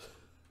save.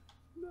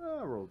 No,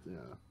 I rolled,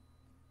 yeah.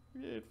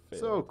 It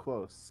failed. So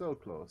close, so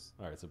close.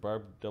 All right, so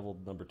Barb Devil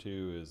number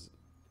 2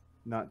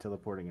 Not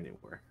teleporting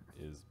anywhere.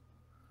 is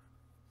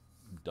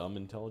dumb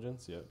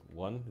intelligence. Yeah,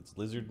 1. It's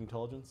lizard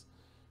intelligence.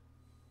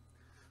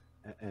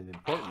 And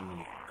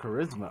importantly,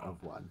 charisma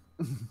of 1.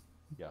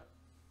 Yeah.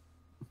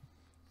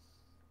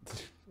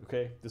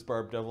 Okay, this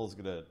Barb Devil is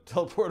gonna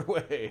teleport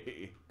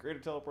away. Greater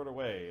teleport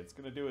away. It's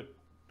gonna do it.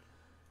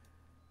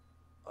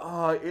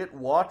 It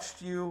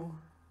watched you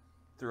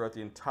throughout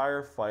the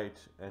entire fight,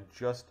 and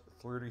just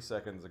 30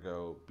 seconds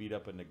ago beat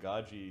up a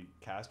Nagaji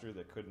caster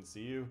that couldn't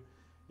see you.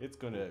 It's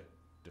gonna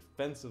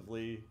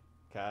defensively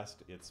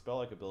cast its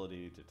spell-like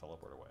ability to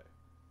teleport away,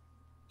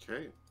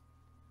 Okay.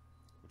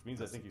 which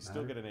means I think you Doesn't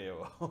still matter. get an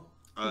AOO.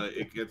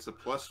 It gets a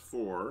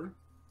 +4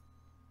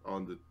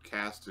 on the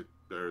cast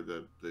or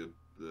the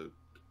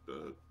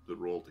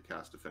roll to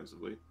cast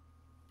defensively,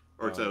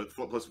 or it's a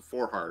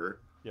 +4 harder,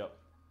 Yep.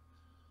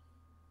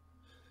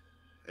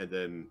 and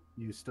then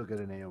You still get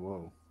an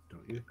AOO,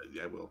 don't you?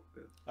 yeah, I will.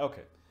 Yeah.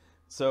 Okay,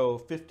 so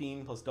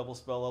 15 plus double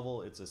spell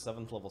level. It's a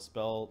 7th level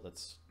spell.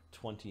 That's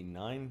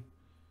 29,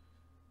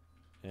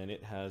 and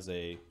it has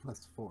a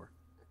 +4.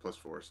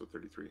 +4, so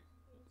 33.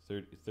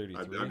 33.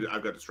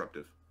 I've got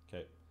disruptive.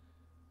 Okay.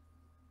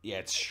 Yeah,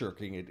 it's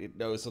shirking. It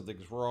knows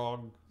something's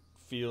wrong.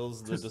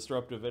 Feels the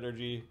disruptive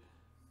energy.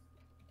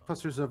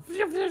 Plus there's a...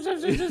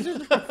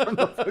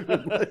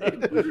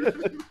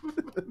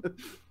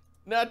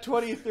 Not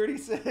 20,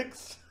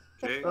 36.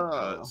 Okay,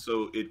 Oh.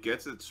 so it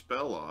gets its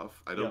spell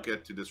off. I don't Yep.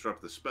 get to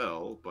disrupt the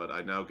spell, but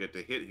I now get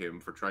to hit him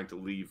for trying to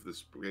leave the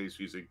space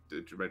using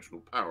the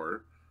dimensional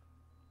power.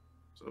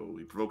 So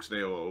he provokes an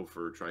AOO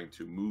for trying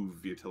to move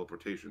via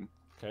teleportation.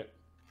 Okay.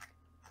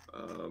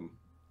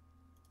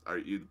 Are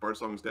you the Bard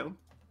Song's down?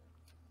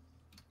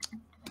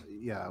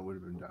 Yeah, I would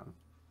have been down.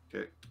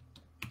 Okay.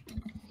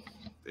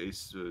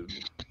 Ace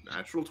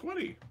natural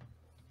 20.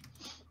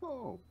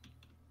 Oh.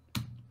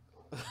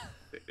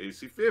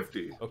 AC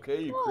 50.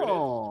 Okay, you crit it.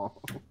 Oh.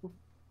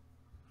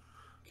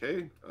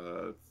 Okay.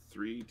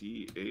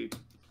 3d8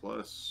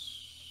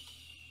 plus.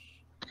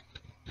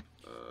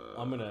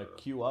 I'm going to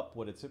queue up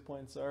what its hit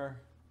points are.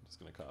 I'm just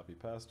going to copy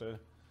pasta.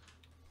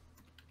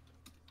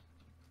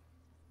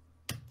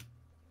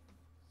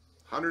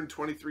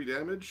 123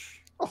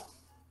 damage,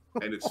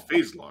 and it's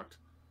phase locked,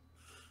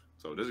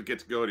 so it doesn't get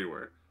to go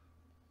anywhere.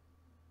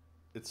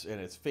 And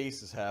its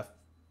face is half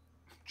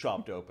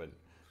chopped open.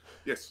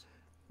 Yes.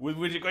 With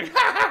Widget going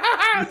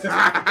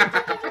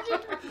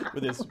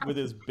with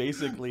his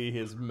basically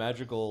his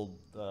magical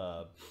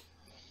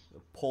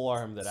pole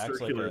arm that acts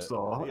Circular like a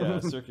saw. Yeah,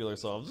 circular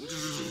saw.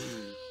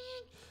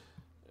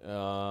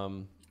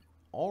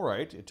 All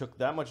right, it took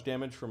that much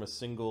damage from a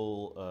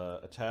single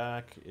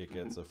attack. It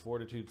gets a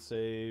fortitude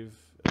save.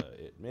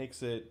 It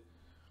makes it.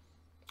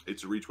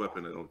 It's a reach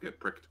weapon. It'll get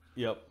pricked.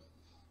 Yep.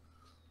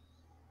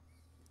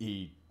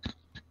 The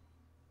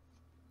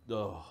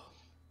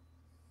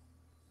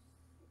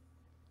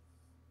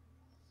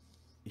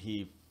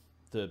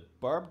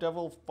Barb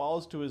Devil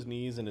falls to his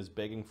knees and is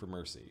begging for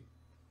mercy.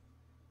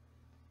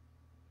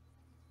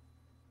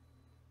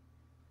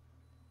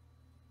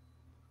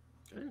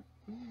 Okay.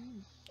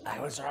 I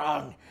was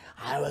wrong.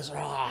 I was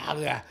wrong.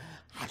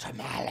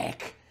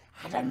 Atamalik.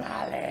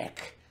 Atamalik.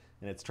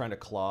 And it's trying to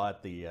claw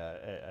at the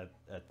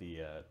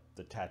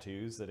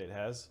tattoos that it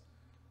has.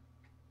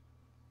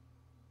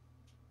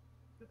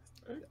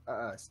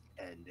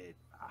 End it.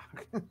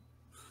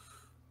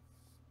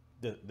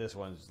 This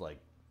one's like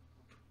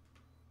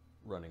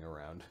running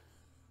around,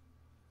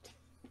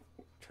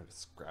 trying to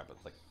scrap it,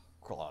 like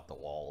crawl out the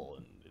wall,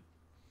 and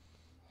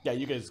yeah,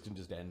 you guys can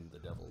just end the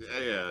devil.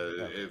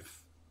 Yeah.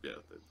 If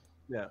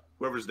Yeah.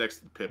 Whoever's next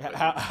to the pip.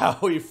 How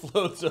he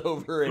floats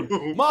over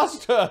and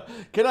Master,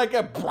 can I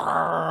get?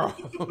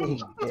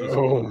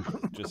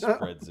 just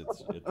spreads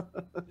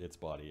its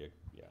body.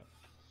 Yeah,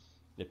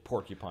 it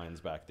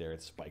porcupines back there.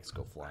 Its spikes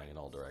go flying in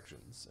all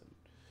directions.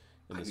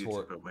 And I need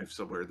to my wife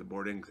somewhere in the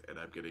morning, and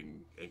I'm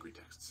getting angry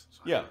texts.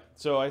 So yeah,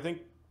 so I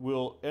think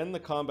we'll end the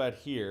combat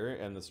here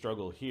and the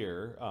struggle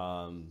here.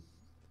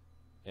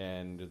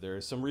 And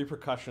there's some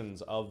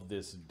repercussions of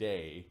this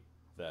day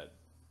that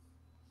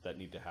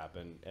need to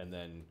happen, and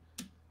then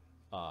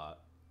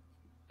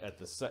at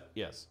the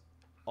yes,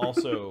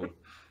 also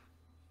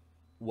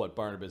what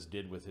Barnabas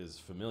did with his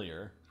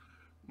familiar.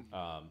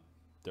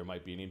 There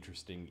might be an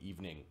interesting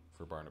evening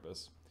for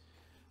Barnabas.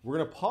 We're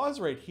gonna pause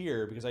right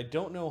here because I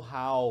don't know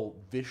how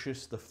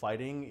vicious the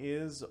fighting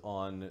is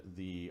on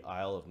the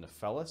Isle of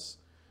Nephelus,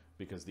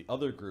 because the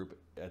other group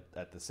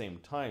at the same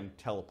time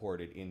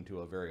teleported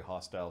into a very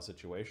hostile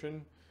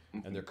situation,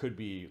 and there could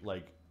be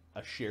like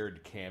a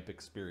shared camp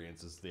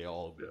experience as they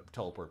all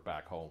teleport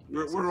back home.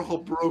 We're all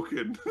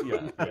broken.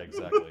 yeah,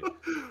 exactly.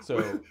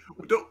 So,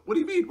 what do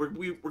you mean? We're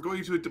going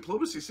into a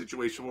diplomacy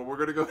situation where we're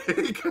going to go,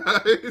 hey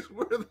guys,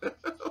 where the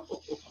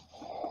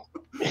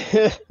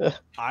hell?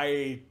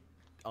 I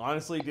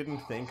honestly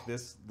didn't think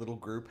this little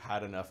group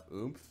had enough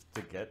oomph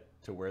to get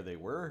to where they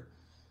were,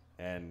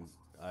 and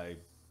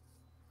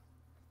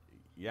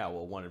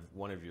well,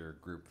 one of your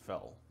group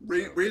fell.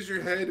 Raise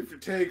your hand if your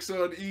tank's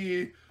on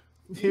E.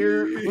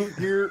 Here.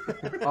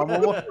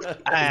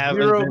 I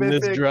haven't been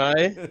this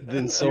dry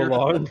been so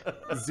long.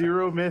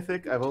 0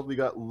 mythic. I've only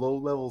got low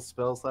level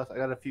spells left. I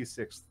got a few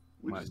 6th.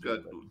 We just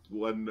got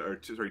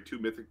 2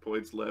 mythic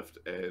points left,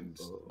 and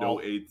no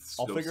 8ths.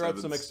 I'll no figure 7s. out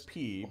some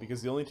XP,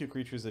 because the only 2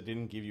 creatures that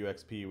didn't give you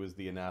XP was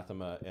the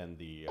Anathema and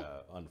the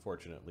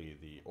unfortunately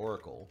the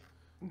Oracle.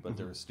 But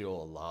there was still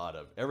a lot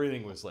of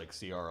everything was like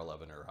CR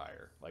 11 or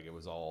higher. Like it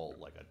was all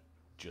like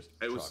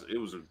It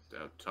was a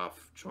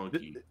tough,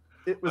 chunky.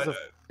 It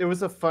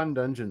was a fun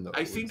dungeon though.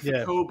 I think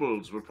the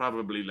kobolds were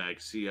probably like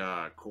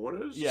CR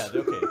quarters. Yeah,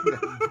 okay.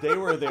 They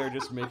were there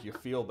just to make you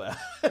feel bad.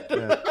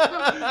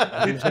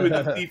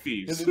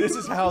 This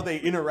is how they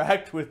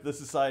interact with the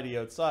society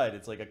outside.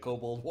 It's like a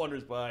kobold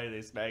wanders by,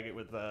 they snag it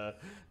with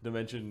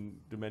dimension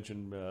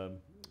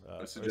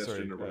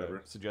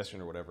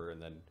suggestion or whatever,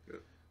 and then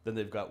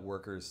they've got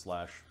workers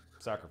 /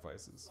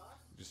 sacrifices.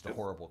 Just a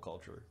horrible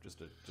culture. Just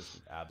an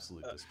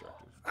absolute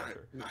destructive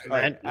culture. All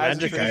right, as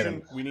a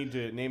tradition, we need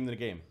to name the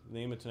game. The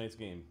name of tonight's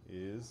game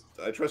is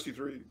I Trust You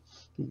 3.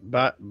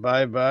 Bye,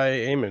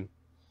 Eamon.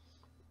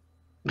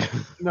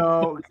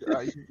 No,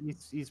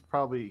 he's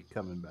probably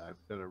coming back.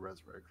 Got a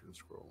resurrection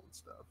scroll and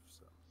stuff.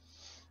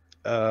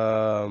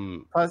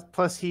 So.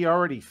 Plus, he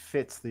already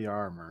fits the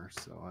armor.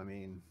 So I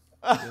mean,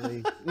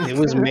 really... it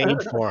was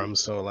made for him.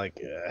 So like,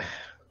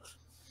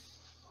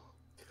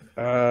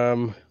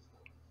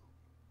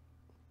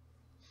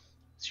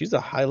 she's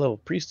a high-level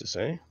priestess,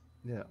 eh?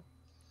 Yeah.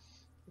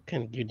 What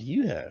kind of gear do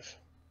you have?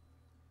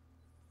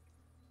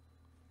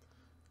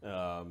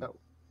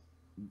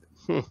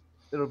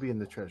 It'll be in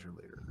the treasure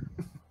later.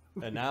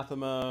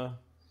 Anathema,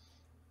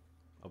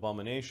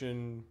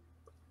 Abomination,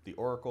 the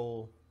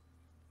Oracle,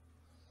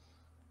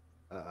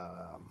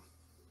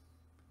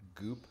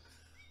 Goop.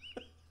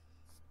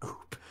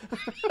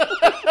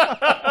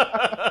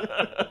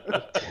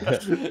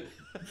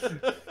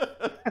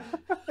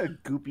 A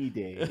goopy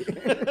day.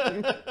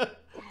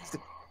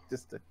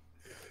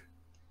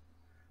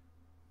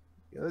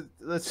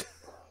 Let's.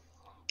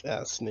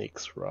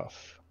 Snake's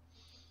rough.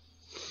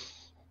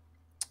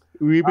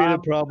 We made a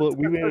problem.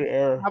 We made an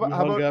error. How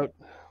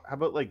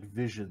about like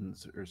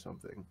visions or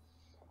something?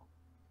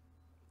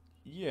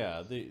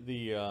 Yeah,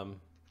 the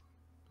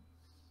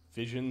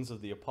visions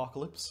of the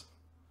apocalypse.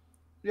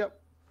 Yep,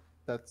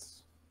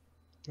 that's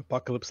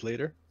apocalypse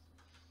later.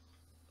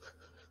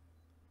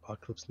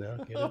 Apocalypse now.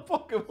 Get it?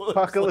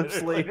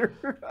 Apocalypse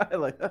later. I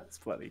like that's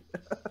funny.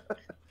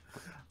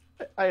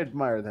 I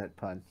admire that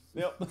pun.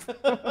 Yep.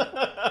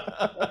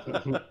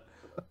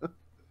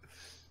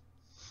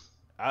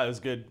 It was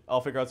good.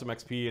 I'll figure out some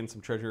XP and some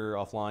treasure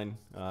offline,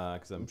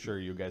 because I'm sure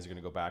you guys are going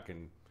to go back,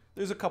 and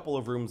there's a couple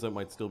of rooms that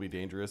might still be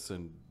dangerous,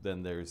 and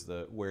then there's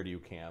the where do you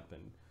camp,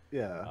 and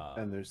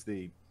and there's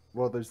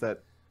there's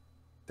that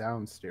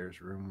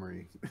downstairs room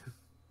where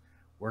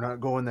we're not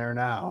going there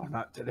now,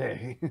 not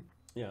today.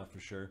 Yeah, for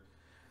sure.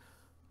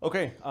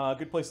 Okay,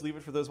 good place to leave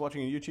it for those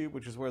watching on YouTube,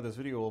 which is where this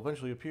video will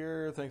eventually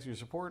appear. Thanks for your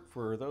support.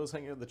 For those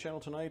hanging out the channel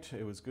tonight,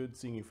 it was good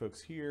seeing you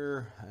folks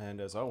here. And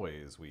as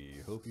always,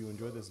 we hope you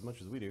enjoyed this as much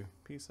as we do.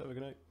 Peace. Have a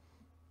good night.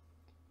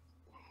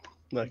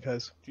 Night,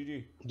 guys.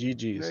 GG.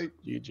 GG's.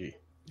 GG.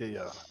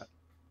 Yeah.